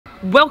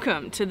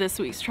Welcome to this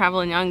week's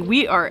Travelin' Young.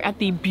 We are at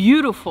the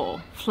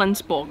beautiful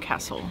Flensburg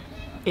Castle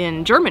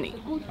in Germany.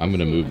 I'm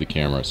gonna move the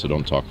camera, so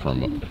don't talk for a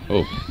moment.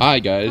 Oh, hi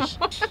guys.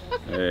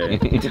 Hey.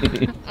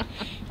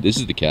 This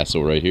is the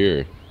castle right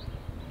here.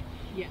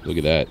 Yes. Look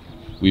at that.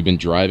 We've been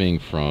driving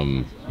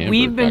from Hamburg.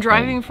 We've been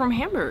driving home. from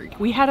Hamburg.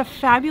 We had a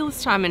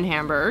fabulous time in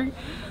Hamburg.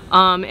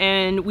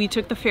 And we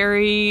took the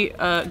ferry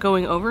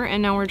going over,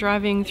 and now we're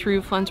driving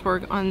through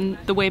Flensburg on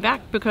the way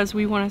back because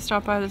we want to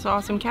stop by this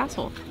awesome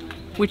castle,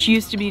 which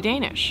used to be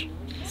Danish.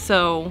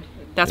 So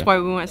that's why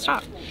we want to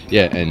stop.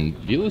 Yeah, and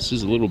Vilas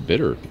is a little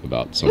bitter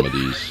about some of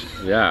these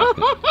Yeah.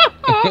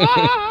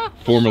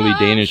 formerly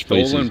Danish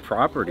places. Stolen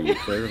property,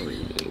 clearly.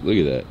 Look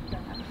at that.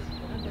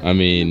 I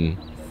mean,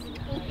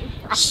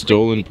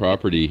 stolen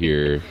property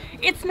here.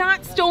 It's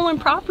not stolen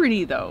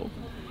property though.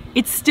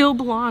 It still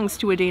belongs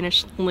to a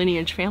Danish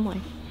lineage family.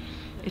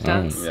 It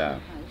does. Yeah.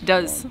 It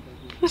does.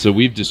 So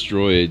we've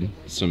destroyed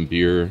some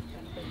beer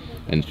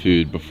and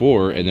food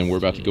before, and then we're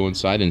about to go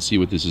inside and see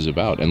what this is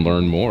about and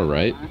learn more,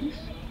 right?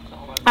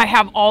 I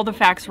have all the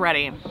facts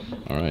ready.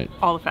 All right.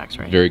 All the facts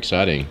ready. Very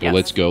exciting. Yes. Well,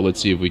 let's go.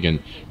 Let's see if we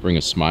can bring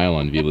a smile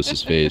on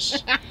Vilas's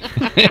face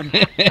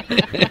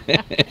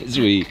as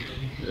we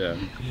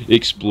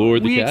explore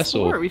the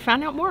castle. We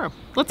found out more.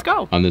 Let's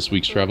go. On this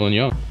week's Travelin'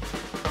 Young.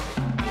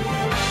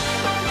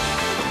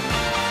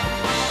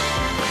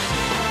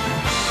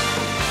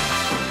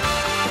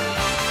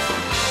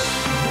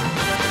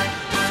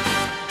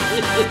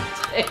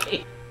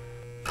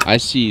 I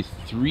see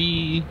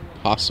 3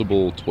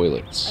 possible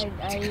toilets.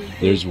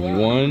 There's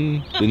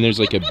one, then there's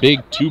like a big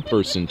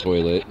 2-person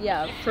toilet.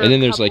 Yeah. And then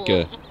there's like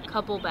a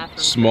couple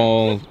bathrooms.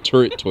 small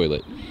turret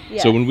toilet.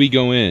 Yes. So when we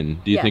go in,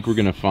 do you think Yes. we're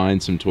gonna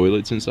find some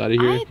toilets inside of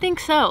here? I think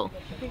so.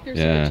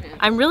 Yeah.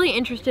 I'm really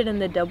interested in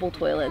the double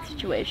toilet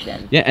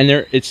situation. Yeah, and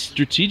it's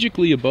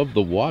strategically above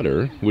the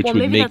water, which Well, would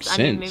maybe make that's, sense.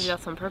 I mean, maybe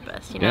that's on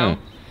purpose, you Yeah. know?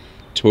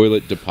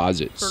 Toilet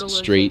deposits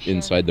straight Fertilization.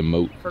 inside the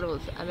moat.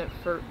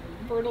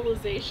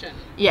 Fertilization.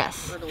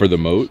 Yes. For the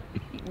moat?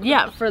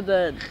 Yeah, for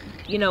the,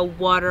 you know,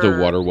 water.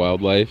 The water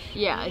wildlife?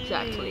 Yeah,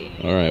 exactly.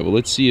 All right, well,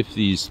 let's see if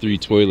these 3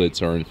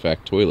 toilets are in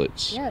fact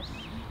toilets. Yes.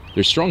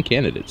 They're strong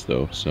candidates,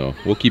 though, so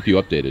we'll keep you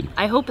updated.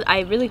 I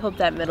really hope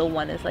that middle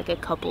one is like a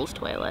couple's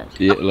toilet.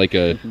 Yeah, like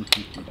a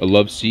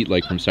love seat,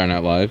 like from Saturday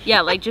Night Live.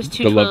 Yeah, like just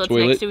 2 The love toilets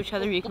toilet? next to each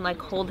other. You can like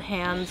hold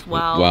hands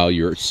while. While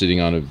you're sitting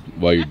on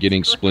while you're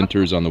getting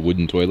splinters on the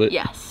wooden toilet.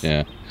 Yes.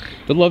 Yeah,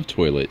 the love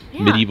toilet,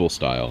 Yeah. medieval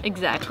style.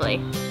 Exactly.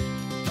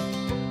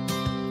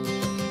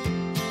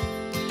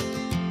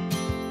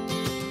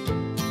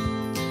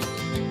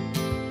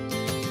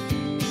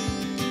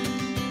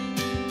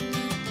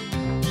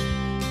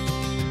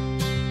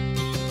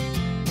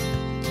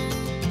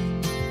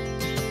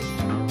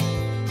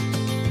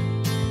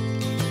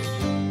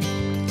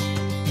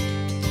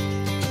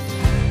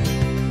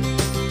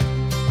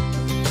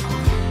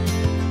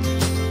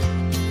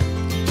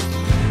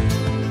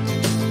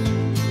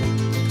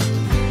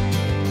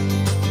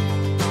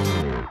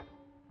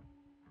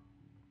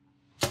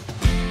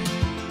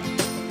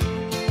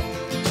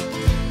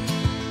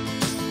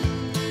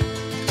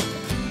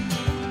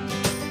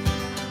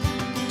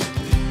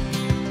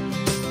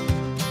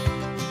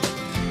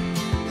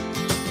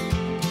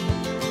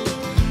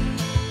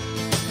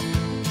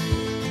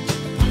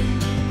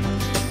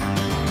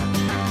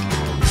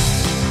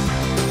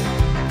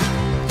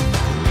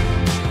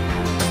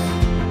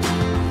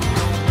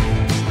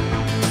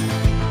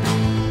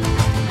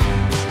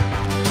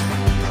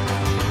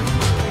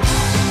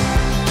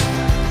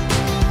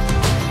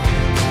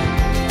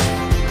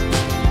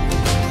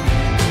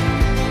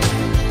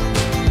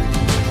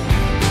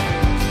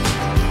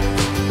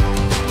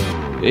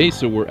 Hey,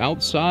 so we're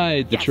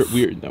outside the church.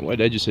 Why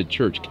did I just said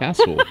church?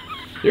 Castle.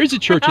 There's a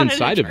church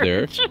inside of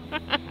there.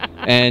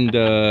 And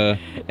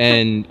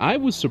I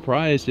was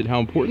surprised at how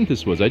important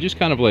this was. I just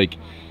kind of like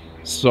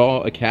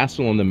saw a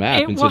castle on the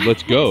map and said,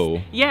 let's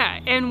go. Yeah,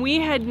 and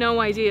we had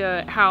no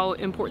idea how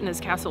important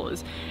this castle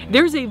is.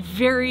 There's a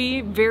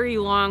very, very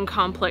long,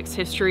 complex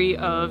history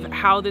of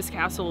how this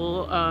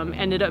castle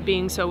ended up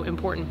being so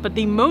important. But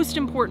the most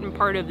important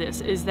part of this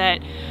is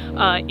that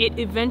it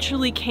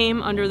eventually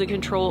came under the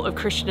control of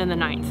Christian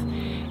IX.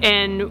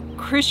 And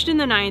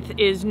Christian IX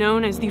is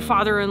known as the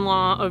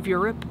father-in-law of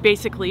Europe,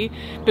 basically,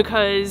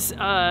 because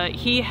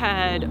he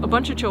had a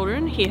bunch of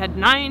children. He had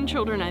 9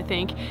 children, I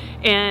think,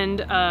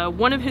 and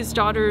one of his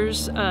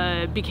daughters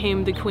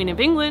became the Queen of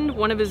England,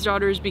 one of his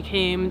daughters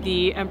became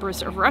the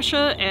Empress of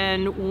Russia,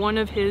 and one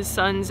of his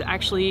sons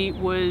actually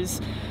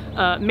was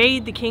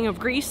made the King of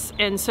Greece.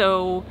 And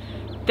so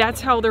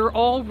that's how they're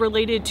all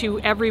related to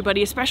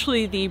everybody,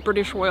 especially the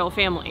British royal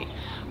family.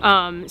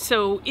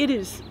 So it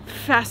is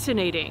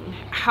fascinating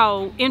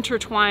how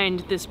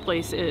intertwined this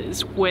place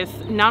is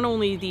with not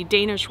only the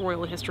Danish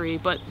royal history,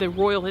 but the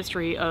royal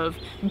history of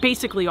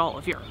basically all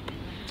of Europe.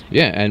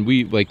 Yeah, and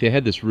they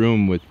had this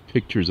room with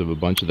pictures of a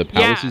bunch of the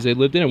palaces they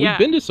lived in, and we've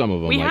been to some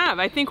of them. We have.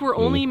 I think we're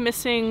only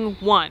missing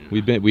one.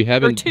 We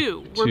haven't. Or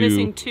two. We're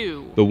missing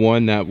two. The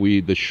one that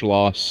the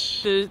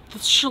Schloss. The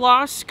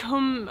Schloss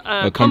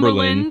Cumberland.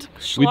 Cumberland.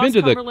 We've been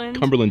to Cumberland. the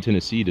Cumberland,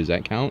 Tennessee. Does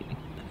that count?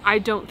 I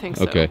don't think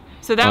so. Okay.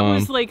 So that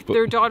was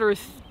their daughter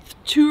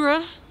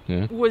Thura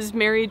Yeah. was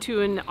married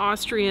to an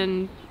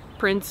Austrian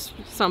prince,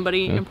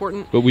 somebody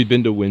important. But we've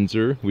been to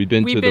Windsor. We've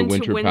been to the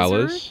Winter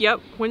Palace. Yep,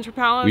 Winter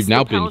Palace. We've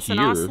now the been Palace in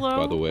here, Oslo.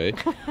 by the way.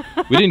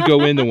 We didn't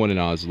go in the one in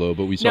Oslo,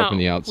 but we saw No, from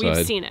the outside.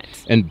 we've seen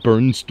it. And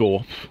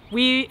Bernstorff.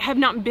 We have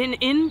not been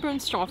in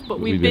Bernstorff, but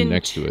we've been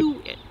next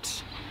to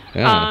it.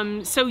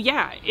 Yeah. So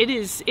yeah, it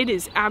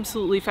is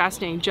absolutely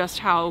fascinating just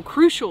how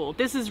crucial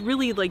this is.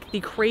 Really like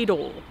the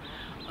cradle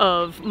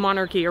of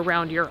monarchy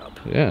around Europe,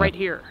 right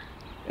here.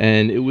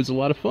 And it was a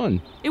lot of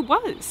fun. It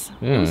was.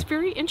 Yeah. It was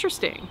very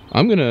interesting.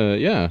 I'm gonna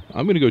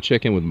go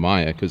check in with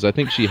Maya because I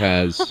think she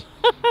has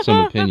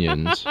some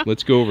opinions.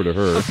 Let's go over to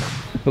her.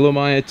 Hello,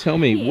 Maya. Tell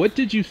me, what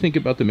did you think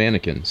about the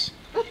mannequins?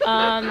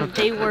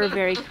 They were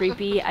very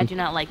creepy. I do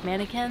not like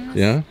mannequins.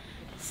 Yeah.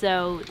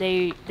 So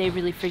they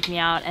really freaked me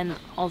out. And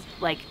also,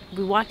 like,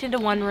 we walked into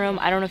one room.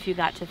 I don't know if you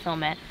got to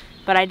film it,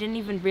 but I didn't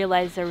even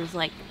realize there was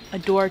like a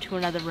door to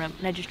another room.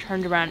 And I just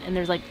turned around and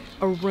there's like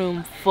a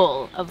room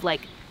full of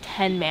like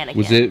 10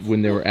 mannequins. Was it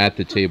when they were at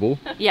the table?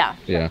 Yeah.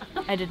 Yeah.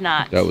 I did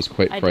not. That was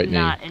quite frightening. I did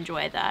not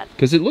enjoy that.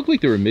 Because it looked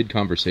like they were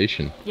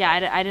mid-conversation. Yeah,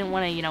 I didn't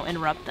want to,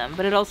 interrupt them.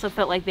 But it also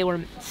felt like they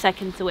were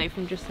seconds away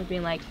from just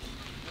being like...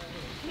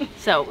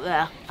 So,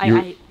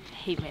 I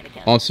hate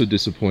mannequins. Also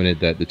disappointed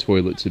that the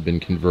toilets had been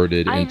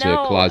converted into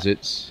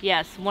closets.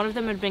 Yes, one of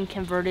them had been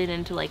converted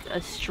into like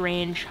a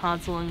strange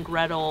Hansel and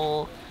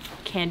Gretel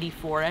candy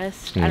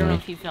forest. I don't know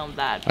if you filmed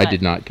that. I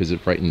did not because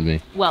it frightened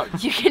me. Well,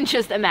 you can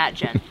just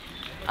imagine.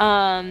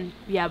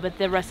 Yeah, but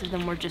the rest of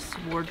them were just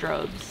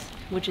wardrobes,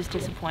 which is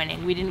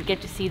disappointing. We didn't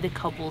get to see the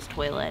couple's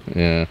toilet.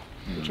 Yeah,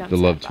 the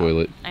love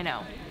toilet. I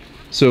know.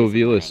 So,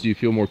 Vilas, do you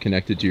feel more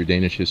connected to your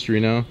Danish history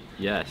now?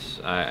 Yes,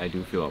 I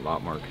do feel a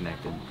lot more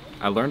connected.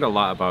 I learned a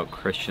lot about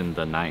Christian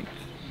the Ninth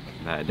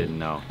that I didn't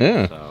know.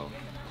 Yeah, so,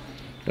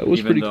 that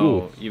was pretty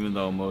cool. Even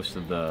though most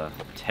of the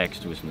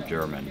text was in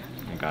German,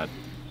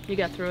 You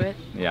got through it?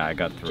 Yeah, I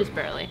got through. Just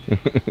barely.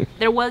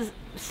 There was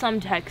some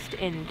text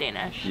in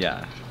Danish.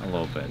 Yeah, a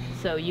little bit.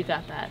 So you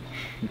got that.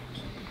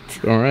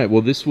 All right,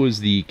 well, this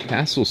was the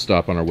castle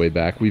stop on our way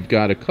back. We've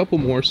got a couple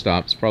more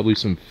stops, probably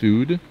some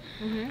food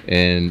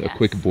and a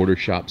quick border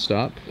shop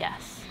stop.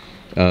 Yes.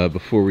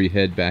 Before we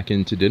head back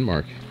into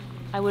Denmark.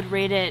 I would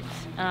rate it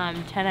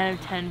 10 out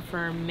of 10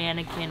 for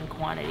mannequin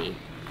quantity.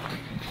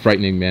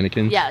 Frightening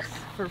mannequins? Yes,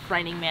 for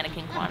frightening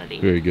mannequin quantity.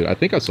 Very good. I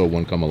think I saw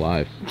one come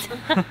alive.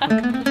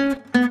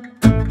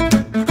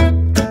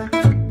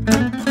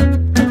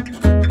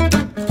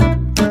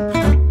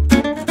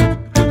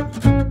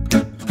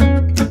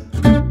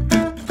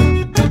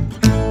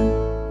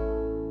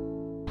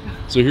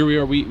 So here we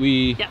are.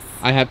 Yes.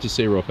 I have to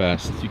say real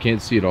fast, you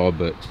can't see it all,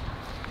 but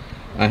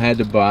I had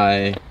to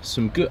buy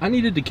some good, I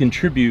needed to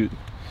contribute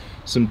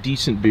some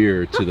decent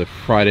beer to the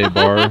Friday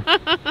bar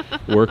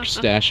work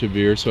stash of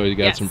beer. So I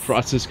got some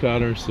Frosted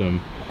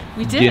some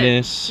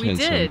Guinness and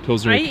some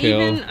Pilsner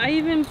Kale. I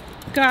even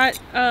got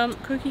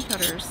cookie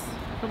cutters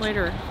for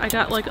later. I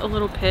got like a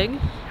little pig.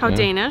 How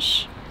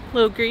Danish.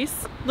 Little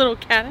grease. Little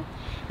cat.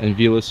 And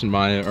Vilas and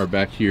Maya are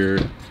back here.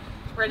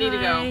 Ready to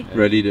go.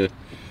 Ready to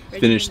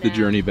finish the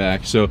journey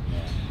back. So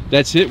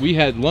that's it. We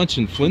had lunch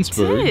in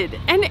Flensburg. We did.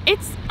 And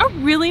it's a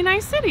really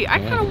nice city. I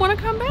kind of want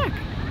to come back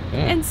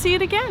and see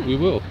it again. We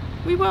will.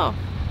 We will.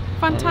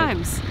 Fun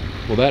times.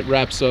 Well, that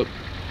wraps up.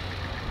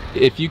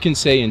 If you can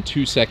say in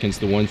 2 seconds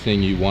the one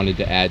thing you wanted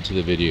to add to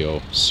the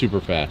video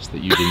super fast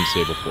that you didn't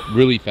say before.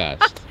 Really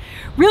fast.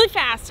 Really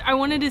fast, I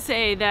wanted to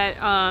say that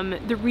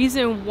the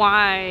reason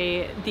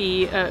why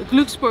the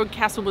Glücksburg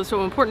Castle was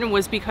so important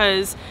was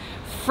because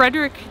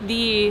Frederick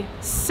the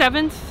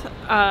Seventh,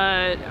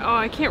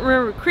 I can't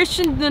remember,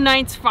 Christian the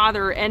Ninth's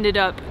father ended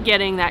up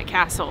getting that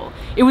castle.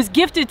 It was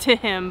gifted to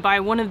him by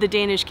one of the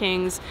Danish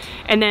kings,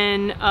 and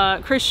then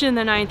Christian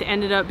the Ninth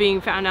ended up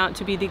being found out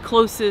to be the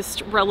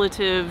closest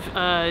relative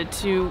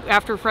to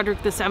after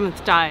Frederick the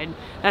Seventh died.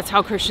 That's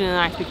how Christian the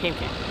Ninth became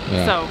king.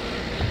 Yeah. So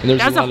and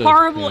that's a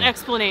horrible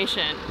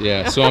explanation.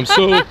 Yeah, so I'm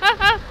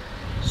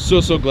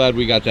so glad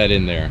we got that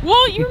in there.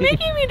 Well, you're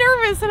making me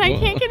nervous and I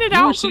can't get it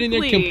out. You were sitting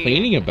there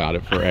complaining about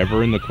it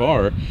forever in the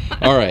car.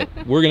 All right,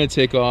 we're gonna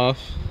take off.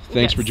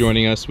 Thanks for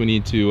joining us. We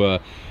need to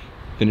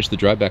finish the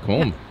drive back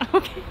home.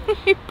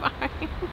 Okay, bye.